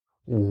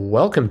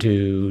Welcome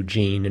to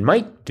Gene and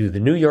Mike do the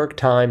New York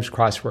Times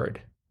crossword.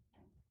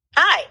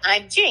 Hi,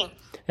 I'm Jean.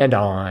 And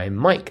I'm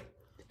Mike.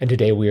 And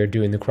today we are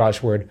doing the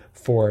crossword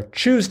for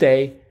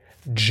Tuesday,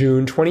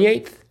 June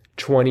 28th,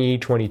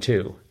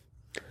 2022.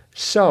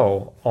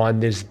 So,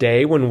 on this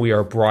day when we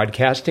are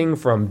broadcasting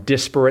from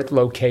disparate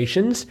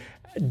locations,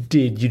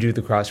 did you do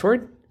the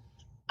crossword?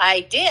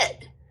 I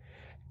did.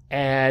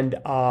 And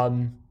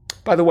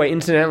by the way,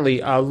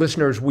 incidentally,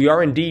 listeners, we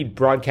are indeed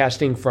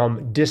broadcasting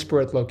from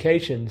disparate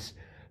locations.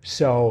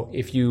 So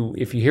if you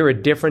hear a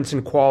difference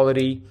in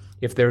quality,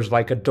 if there's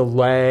like a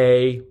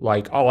delay,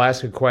 like I'll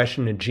ask a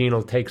question and Gene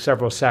will take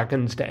several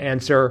seconds to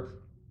answer,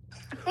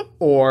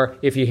 or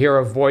if you hear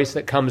a voice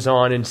that comes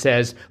on and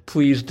says,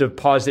 please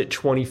deposit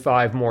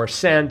 25 more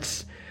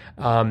cents.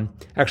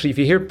 Actually, if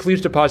you hear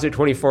please deposit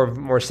 24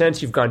 more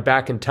cents, you've gone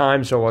back in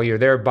time. So while you're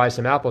there, buy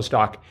some Apple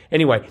stock.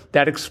 Anyway,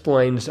 that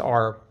explains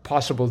our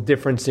possible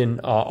difference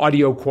in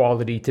audio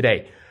quality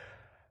today.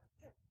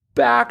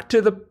 Back to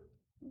the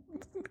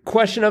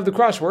question of the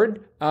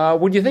crossword.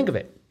 What do you think of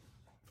it?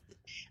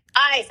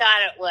 I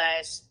thought it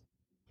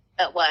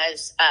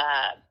was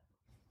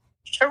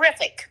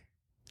terrific.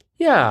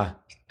 Yeah.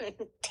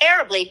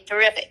 Terribly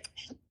terrific.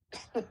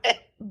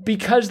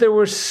 Because there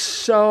were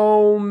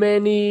so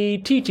many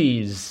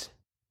TTs.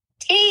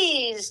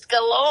 Teased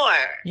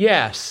galore.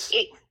 Yes.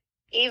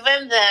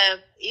 Even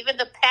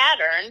the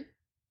pattern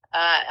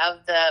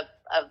of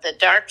the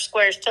dark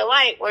squares to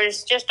light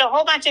was just a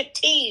whole bunch of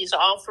T's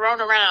all thrown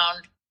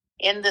around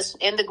in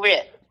the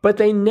grid. But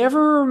they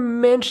never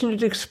mentioned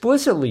it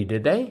explicitly,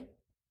 did they?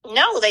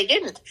 No, they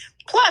didn't.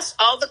 Plus,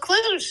 all the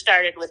clues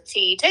started with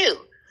T too.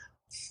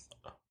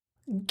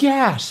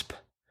 Gasp.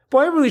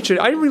 Boy, I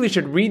really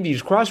should read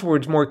these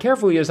crosswords more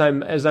carefully as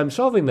I'm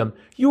solving them.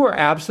 You are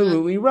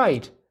absolutely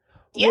right.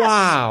 Yes.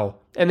 Wow.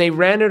 And they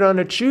ran it on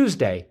a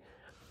Tuesday.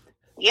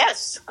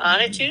 Yes,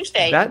 on a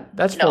Tuesday.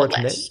 That's no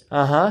fortunate. Less.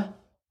 Uh-huh.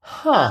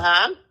 Huh.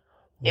 Uh-huh.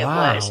 It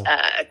Wow. was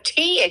a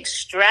tea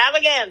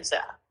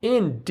extravaganza.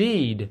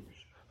 Indeed.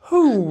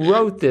 Who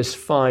wrote this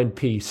fine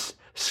piece?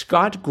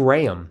 Scott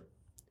Graham.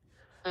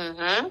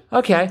 Mm-hmm.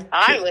 Okay.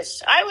 I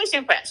was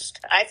impressed.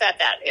 I thought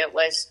that it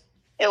was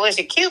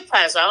a cute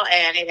puzzle,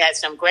 and it had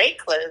some great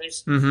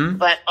clues. Mm-hmm.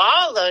 But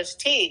all those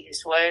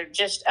T's were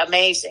just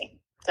amazing.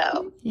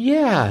 So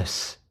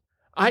Yes.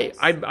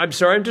 I'm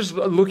sorry, I'm just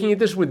looking at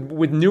this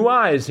with new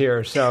eyes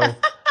here. So,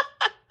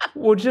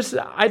 well,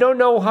 I don't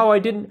know how I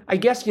didn't. I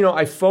guess,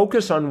 I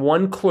focus on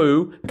one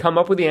clue, come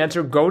up with the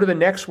answer, go to the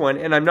next one,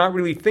 and I'm not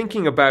really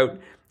thinking about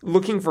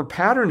looking for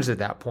patterns at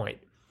that point.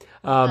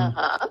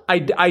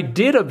 I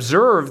did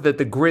observe that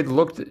the grid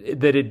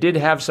that it did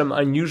have some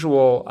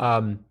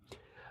unusual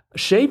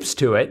shapes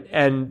to it,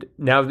 and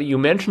now that you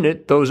mention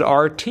it, those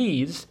are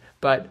T's.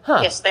 But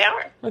yes, they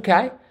are.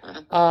 Okay.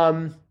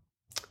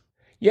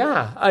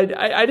 Yeah,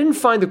 I didn't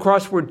find the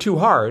crossword too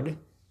hard.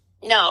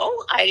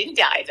 No, I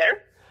didn't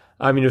either.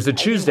 I mean, it was a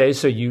Tuesday,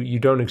 so you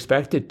don't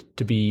expect it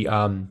to be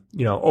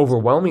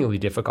overwhelmingly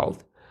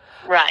difficult.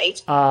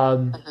 Right.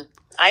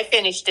 I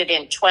finished it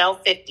in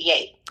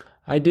 12:58.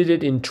 I did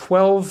it in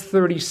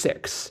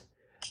 12:36.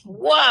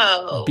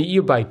 Whoa! Beat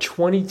you by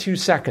 22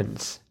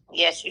 seconds.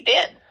 Yes, you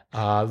did.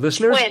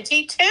 Listeners?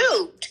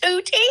 22.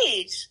 2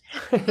 T's.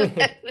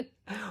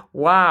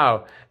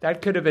 Wow,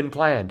 that could have been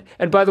planned.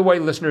 And by the way,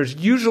 listeners,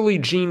 usually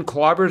Gene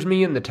clobbers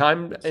me in the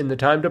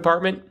time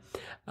department,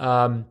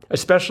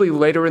 especially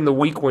later in the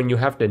week when you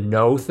have to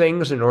know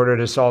things in order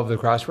to solve the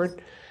crossword.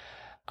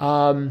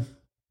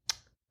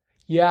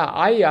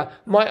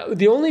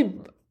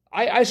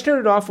 I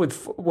started off with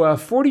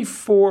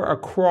 44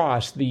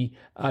 across the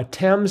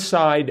Thames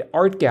Side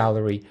Art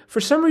Gallery. For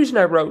some reason,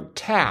 I wrote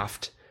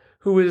Taft,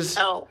 who is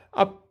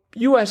a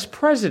U.S.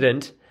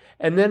 president.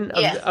 And then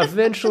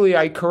eventually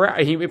he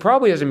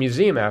probably has a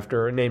museum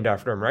named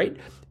after him, right?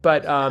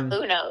 But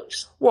who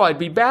knows? Well, it'd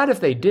be bad if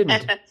they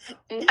didn't.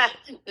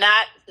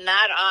 not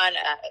on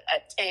a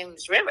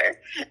Thames River.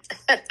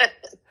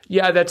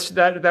 Yeah,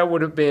 that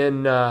would have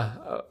been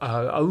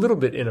a little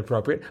bit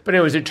inappropriate. But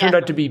anyways, it turned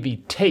out to be the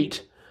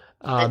Tate.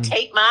 The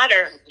Tate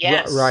Modern,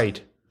 yes. Right,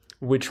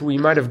 which we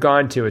might have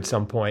gone to at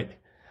some point.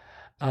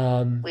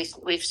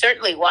 We've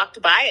certainly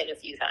walked by it a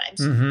few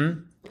times.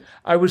 Mm-hmm.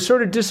 I was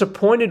sort of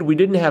disappointed we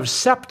didn't have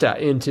SEPTA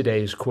in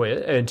today's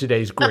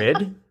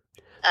grid.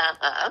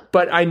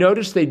 But I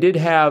noticed they did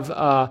have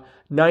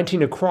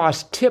 19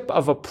 across. Tip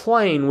of a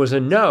plane was a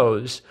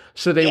nose,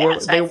 so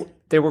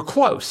they were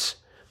close.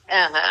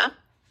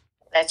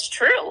 That's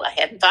true. I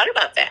hadn't thought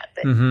about that,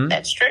 but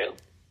that's true.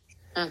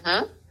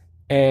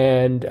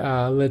 And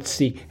let's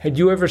see. Had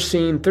you ever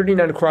seen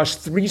 39 across,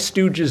 Three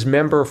Stooges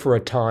member for a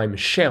time,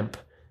 Shemp?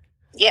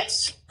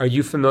 Yes. Are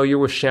you familiar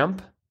with Shemp?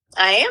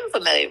 I am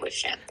familiar with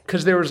Shemp.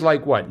 Because there was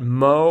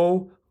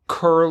Mo,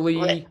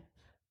 Curly,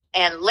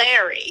 and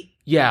Larry.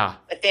 Yeah.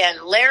 But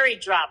then Larry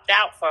dropped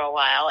out for a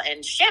while,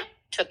 and Shemp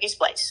took his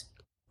place.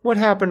 What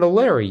happened to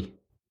Larry?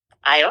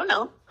 I don't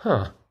know.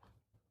 Huh.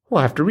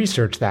 We'll have to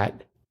research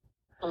that.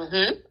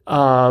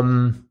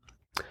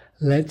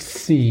 Let's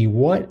see.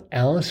 What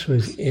else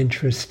was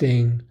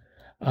interesting?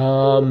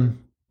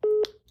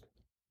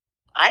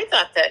 I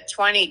thought that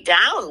 20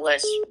 down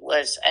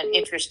was an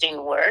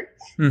interesting word.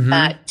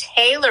 Mm-hmm.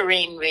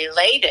 Tailoring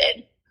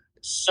related,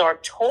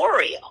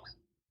 sartorial.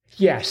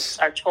 Yes.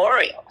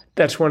 Sartorial.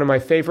 That's one of my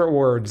favorite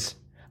words.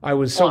 I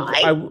was so...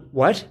 Why?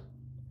 What?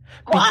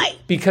 Why?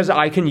 Because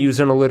I can use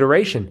an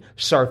alliteration,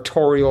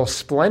 sartorial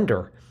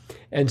splendor.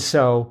 And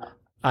so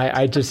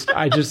I just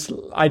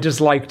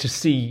like to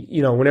see,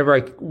 whenever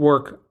I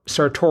work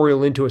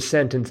sartorial into a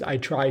sentence, I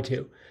try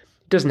to.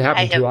 It doesn't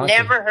happen too often. I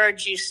have never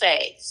heard you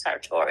say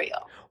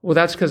sartorial. Well,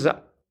 that's because,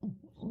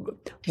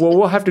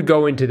 we'll have to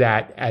go into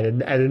that at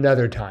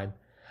another time.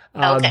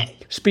 Okay.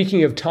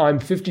 Speaking of time,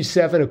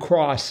 57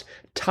 across,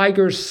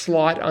 Tiger's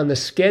slot on the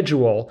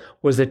schedule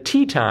was a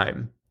tea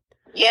time.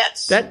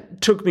 Yes.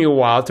 That took me a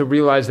while to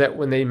realize that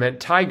when they meant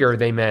tiger,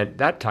 they meant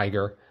that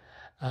tiger.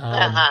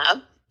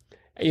 I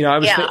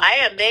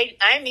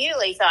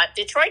immediately thought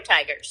Detroit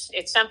Tigers.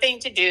 It's something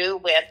to do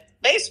with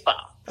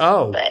baseball.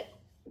 Oh. But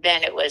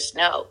then it was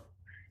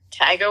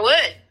Tiger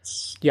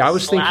Woods. Yeah, I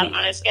was thinking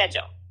on a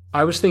schedule.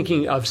 I was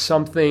thinking of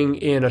something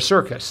in a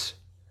circus.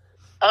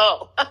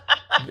 Oh.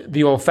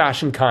 The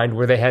old-fashioned kind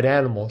where they had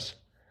animals.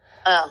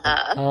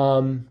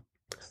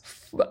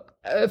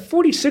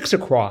 46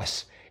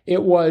 across.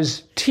 It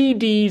was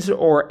TDs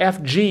or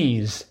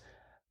FGs.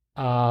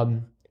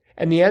 And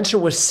the answer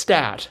was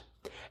stat.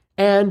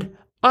 And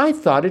I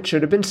thought it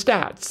should have been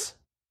stats.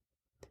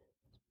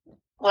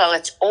 Well,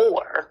 it's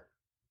or.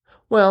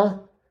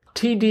 Well,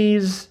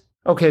 TDs...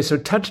 Okay, so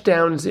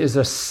touchdowns is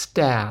a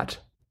stat.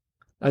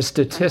 A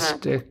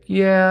statistic. Mm-hmm.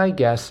 Yeah, I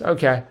guess.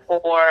 Okay.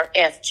 Or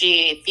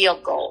FG,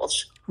 field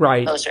goals.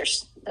 Right. Those are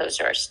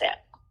a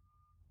stat.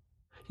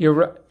 You're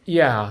right.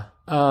 Yeah.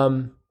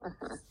 Okay.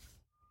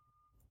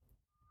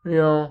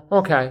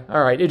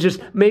 All right.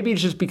 Maybe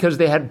it's just because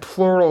they had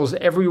plurals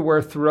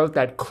everywhere throughout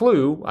that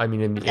clue. I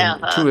mean, in 2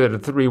 out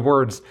of 3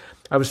 words,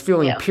 I was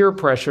feeling peer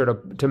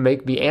pressure to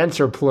make the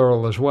answer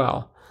plural as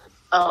well.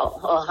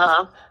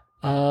 Oh,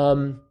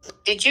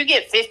 did you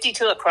get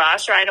 52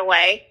 across right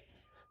away?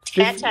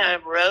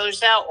 Tata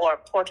Rosa or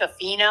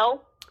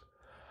Portofino?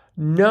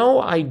 No,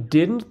 I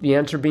didn't. The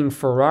answer being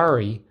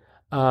Ferrari.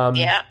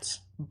 Yes.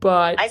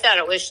 But I thought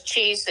it was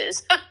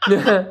cheeses.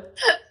 But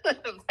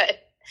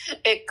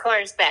of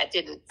course that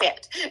didn't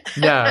fit.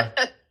 Yeah.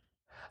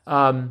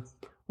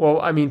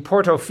 Well, I mean,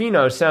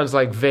 Portofino sounds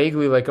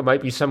vaguely like it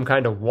might be some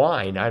kind of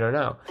wine. I don't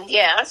know.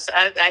 Yes,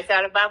 I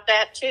thought about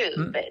that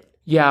too. But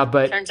yeah,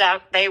 but turns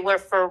out they were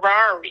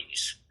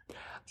Ferraris.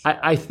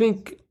 I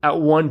think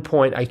at one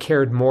point I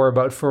cared more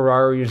about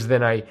Ferraris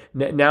than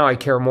now I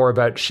care more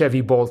about Chevy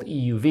Bolt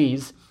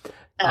EUVs.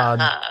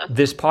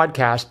 This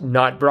podcast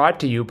not brought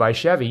to you by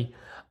Chevy,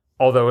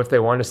 although if they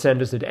want to send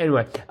us it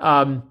anyway.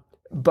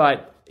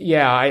 But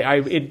yeah,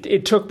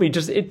 it took me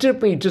just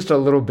a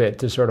little bit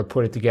to sort of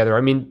put it together.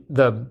 I mean,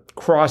 the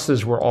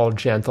crosses were all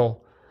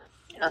gentle.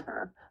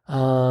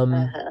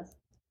 I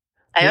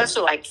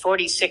also liked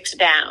 46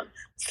 down.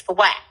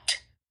 Thwacked.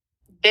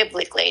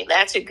 Biblically,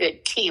 that's a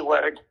good key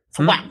word.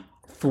 Thwack.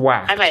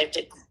 Thwack. I might have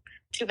to.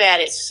 Too bad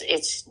it's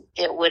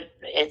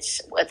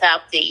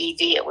without the ed.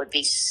 It would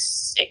be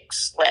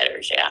 6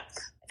 letters. Yeah, I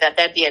thought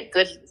that'd be a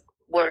good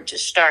word to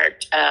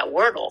start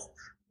Wordle,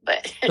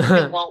 but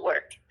it won't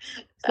work.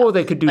 So, well,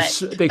 they could do.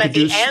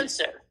 The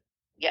answer.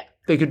 Yeah,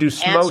 they could do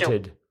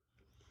smoted.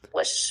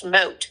 Was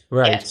smote.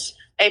 Right. Yes.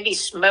 Maybe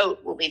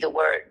smote will be the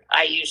word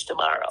I use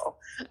tomorrow.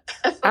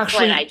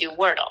 Actually, when I do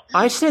Wordle.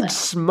 I said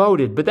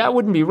smoted, but that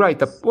wouldn't be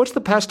right. What's the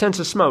past tense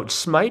of smote?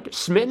 Smite?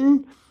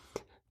 Smitten?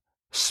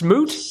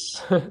 Smoot?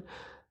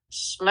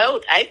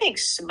 Smote. I think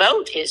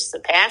smote is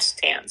the past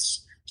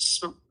tense.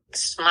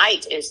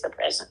 Smite is the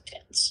present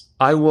tense.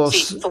 I will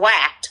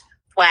thwacked.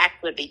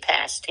 Thwacked would be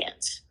past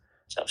tense.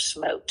 So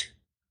smote.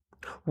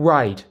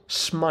 Right.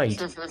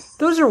 Smite.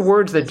 Those are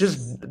words that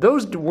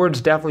those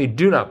words definitely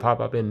do not pop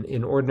up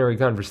in ordinary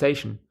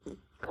conversation.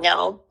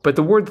 No. But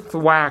the word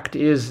thwacked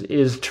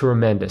is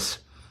tremendous.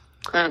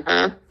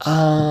 Let's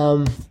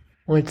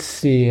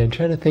see. I'm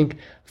trying to think.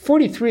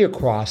 43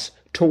 across.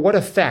 To what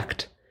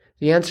effect?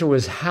 The answer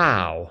was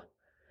how.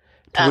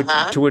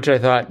 To which I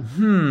thought,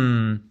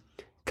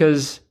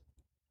 because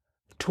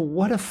to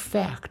what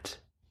effect?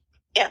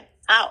 Yeah,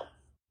 how?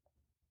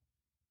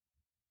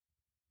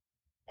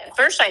 At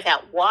first I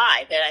thought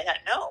why, but I thought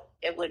no,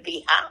 it would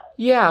be how.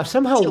 Yeah,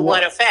 somehow. To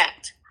what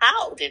effect?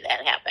 How did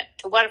that happen?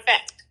 To what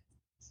effect?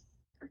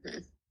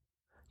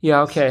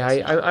 Yeah,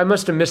 okay. I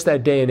must have missed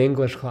that day in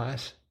English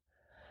class.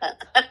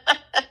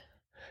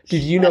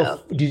 Did you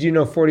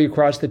know 40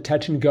 across the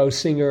touch and go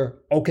singer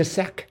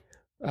Okasek?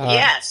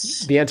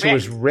 Yes. The answer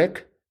was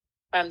Rick?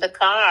 From the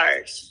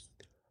Cars.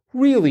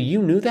 Really?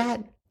 You knew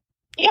that?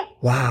 Yeah.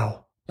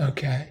 Wow.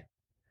 Okay.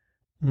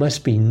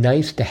 Must be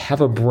nice to have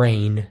a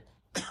brain.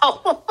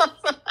 Oh,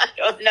 I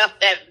don't know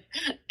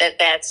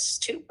that's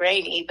too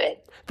brainy,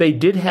 but... They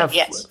did have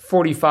yes.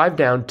 45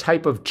 down.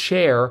 Type of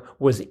chair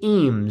was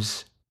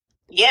Eames.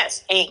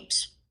 Yes,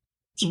 Ames.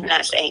 It's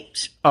pronounced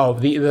Ames. Oh,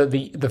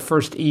 the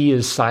first E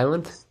is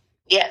silent?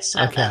 Yes.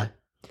 Okay.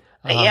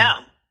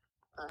 Yeah.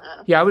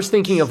 Yeah, I was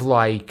thinking of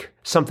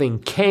something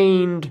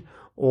caned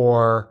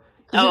or,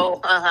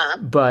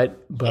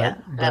 But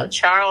No,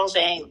 Charles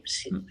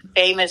Ames,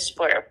 famous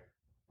for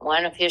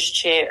one of his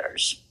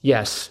chairs.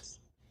 Yes.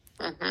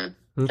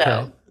 Mm-hmm. Okay.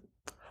 So,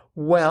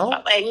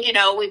 well,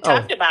 and we've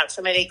talked about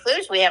so many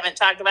clues. We haven't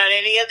talked about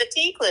any of the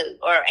T clues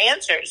or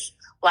answers,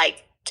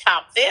 like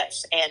top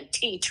this and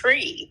T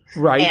tree,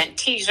 right? And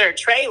teaser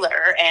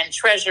trailer and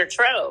treasure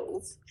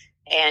trove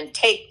and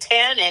take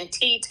 10 and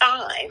T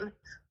time.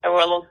 There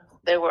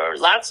were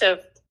lots of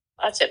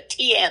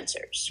T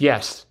answers.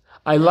 Yes,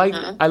 I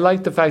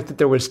like the fact that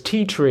there was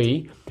tea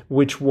tree,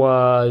 which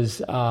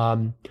was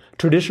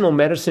traditional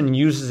medicine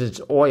uses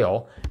its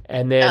oil,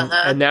 and then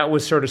and that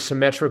was sort of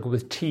symmetric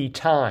with tea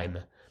time.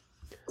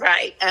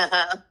 Right.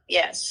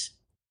 Yes.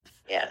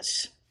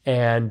 Yes.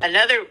 And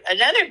another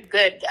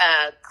good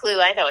clue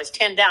I thought was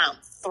 10 down,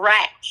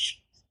 thrash,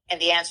 and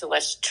the answer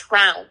was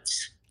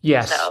trounce.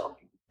 Yes. So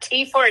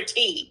T for a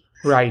T.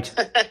 Right.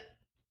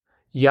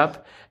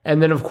 Yep.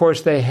 And then of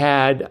course they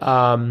had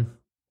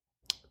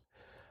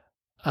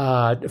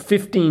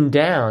 15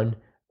 down.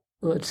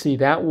 Let's see.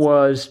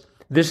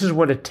 This is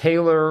what a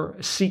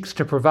tailor seeks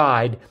to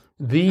provide: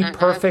 the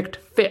perfect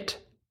fit.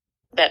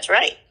 That's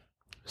right.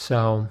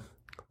 So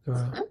there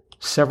are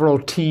several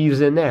T's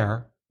in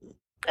there.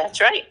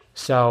 That's right.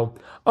 So,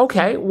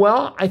 okay,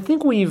 well, I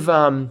think we've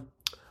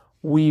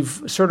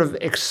sort of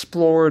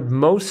explored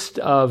most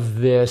of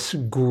this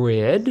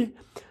grid.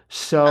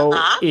 So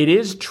it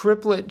is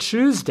Triplet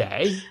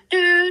Tuesday.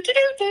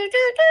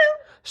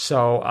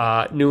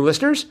 So, new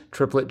listeners,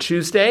 Triplet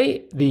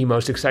Tuesday, the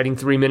most exciting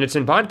 3 minutes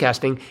in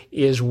podcasting,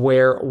 is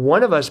where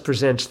one of us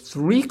presents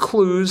 3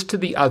 clues to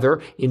the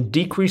other in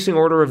decreasing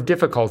order of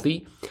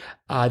difficulty.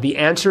 The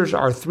answers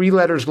are 3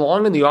 letters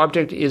long, and the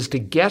object is to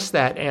guess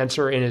that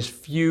answer in as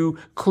few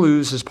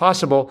clues as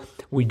possible.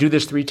 We do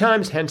this 3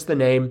 times, hence the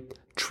name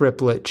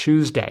Triplet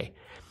Tuesday.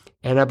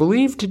 And I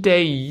believe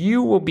today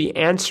you will be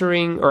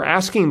answering or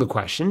asking the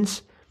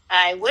questions.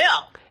 I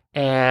will.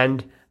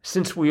 And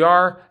since we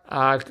are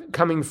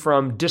coming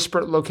from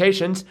disparate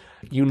locations,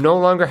 you no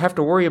longer have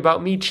to worry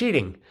about me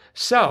cheating.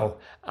 So,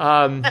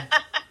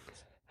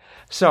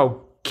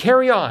 so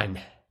carry on.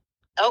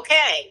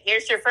 Okay,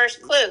 here's your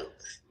first clue.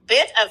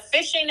 Bit of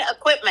fishing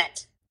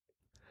equipment.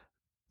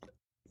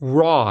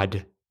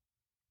 Rod.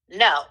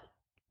 No.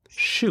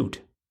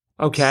 Shoot.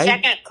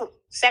 Okay.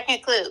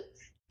 Second clue.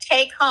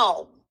 Take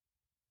home.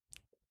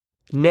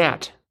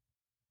 Net.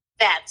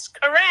 That's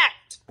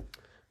correct.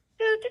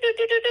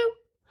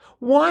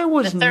 Why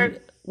was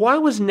net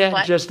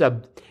what? Just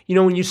a,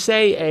 when you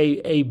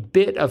say a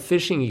bit of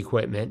fishing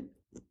equipment,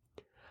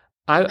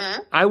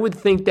 I would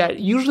think that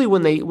usually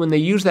when they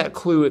use that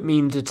clue, it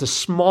means it's a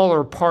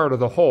smaller part of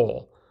the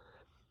whole.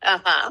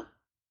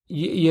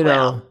 You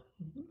know,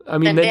 I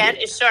mean, the net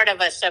is sort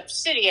of a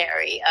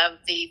subsidiary of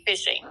the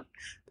fishing.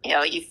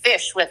 You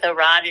fish with a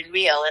rod and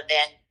reel, and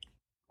then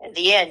at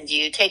the end,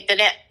 you take the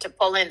net to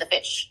pull in the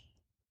fish.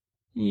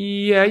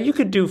 Yeah, you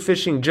could do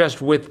fishing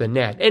just with the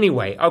net.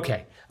 Anyway,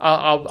 okay.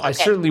 I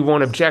certainly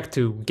won't object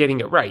to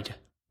getting it right.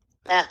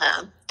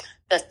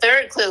 The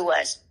third clue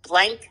was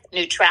blank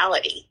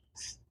neutrality.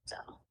 So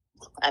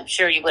I'm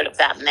sure you would have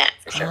gotten that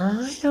for sure.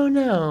 I don't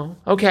know.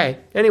 Okay.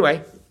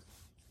 Anyway.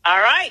 All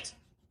right.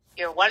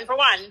 You're 1 for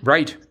 1.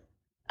 Right.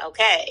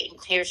 Okay.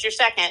 Here's your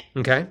second.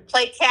 Okay.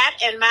 Play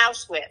cat and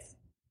mouse with.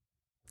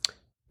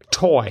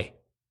 Toy.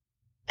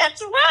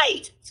 That's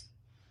right.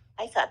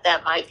 I thought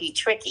that might be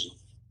tricky.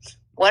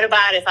 What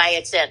about if I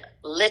had said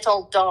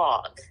little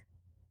dog?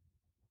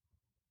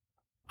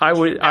 I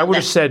would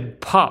have said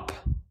pup.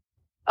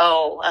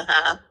 Oh,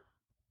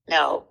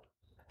 no.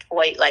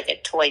 Toy, like a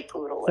toy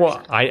poodle.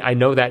 Well, I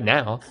know that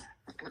now.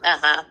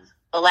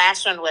 The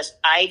last one was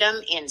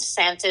item in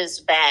Santa's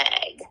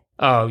bag.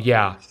 Oh,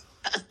 yeah.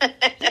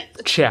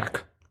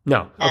 Check.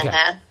 No. Okay.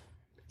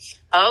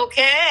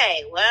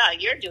 Okay. Well,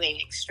 you're doing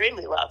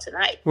extremely well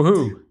tonight.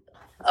 Woohoo.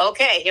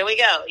 Okay, here we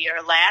go.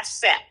 Your last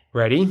set.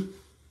 Ready?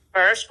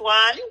 First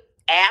one,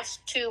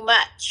 ask too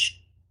much.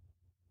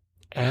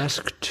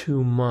 Ask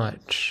too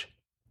much.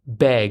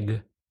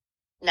 Beg.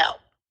 No.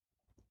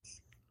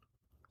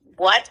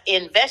 What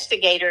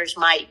investigators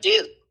might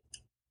do.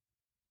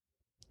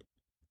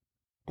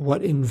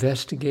 What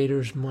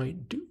investigators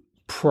might do?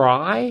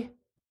 Pry?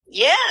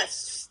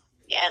 Yes.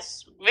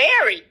 Yes.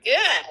 Very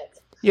good.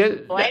 Yeah.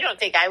 Well, I don't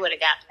think I would have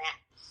gotten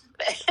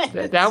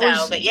that. that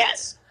was... But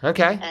yes.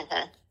 Okay.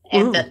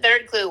 And the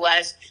third clue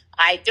was,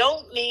 I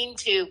don't mean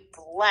to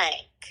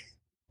blank.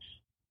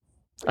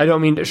 I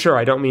don't mean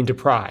to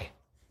pry.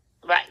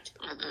 Right.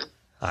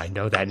 I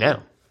know that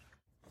now.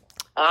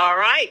 All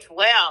right.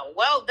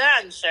 Well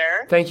done,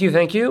 sir. Thank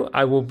you.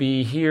 I will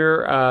be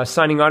here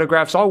signing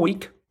autographs all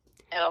week.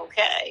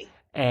 Okay.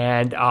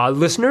 And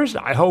listeners,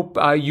 I hope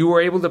you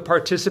were able to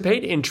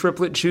participate in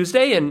Triplet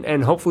Tuesday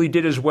and hopefully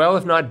did as well,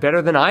 if not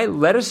better than I.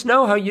 Let us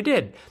know how you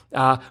did.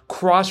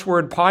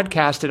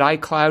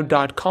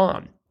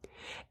 Crosswordpodcast@icloud.com.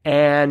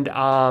 And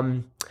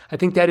I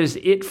think that is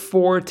it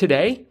for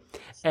today.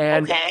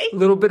 And a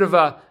little bit of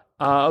a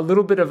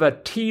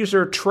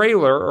teaser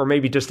trailer, or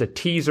maybe just a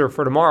teaser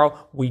for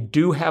tomorrow. We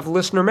do have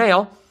listener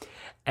mail.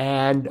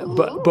 And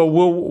but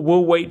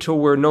we'll wait till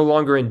we're no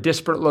longer in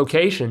disparate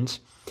locations.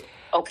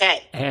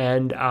 Okay.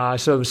 And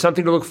so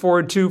something to look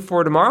forward to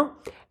for tomorrow.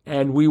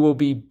 And we will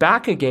be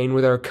back again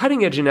with our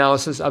cutting edge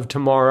analysis of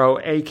tomorrow,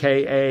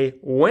 aka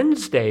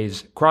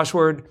Wednesday's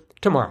crossword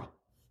tomorrow.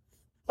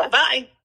 Bye-bye.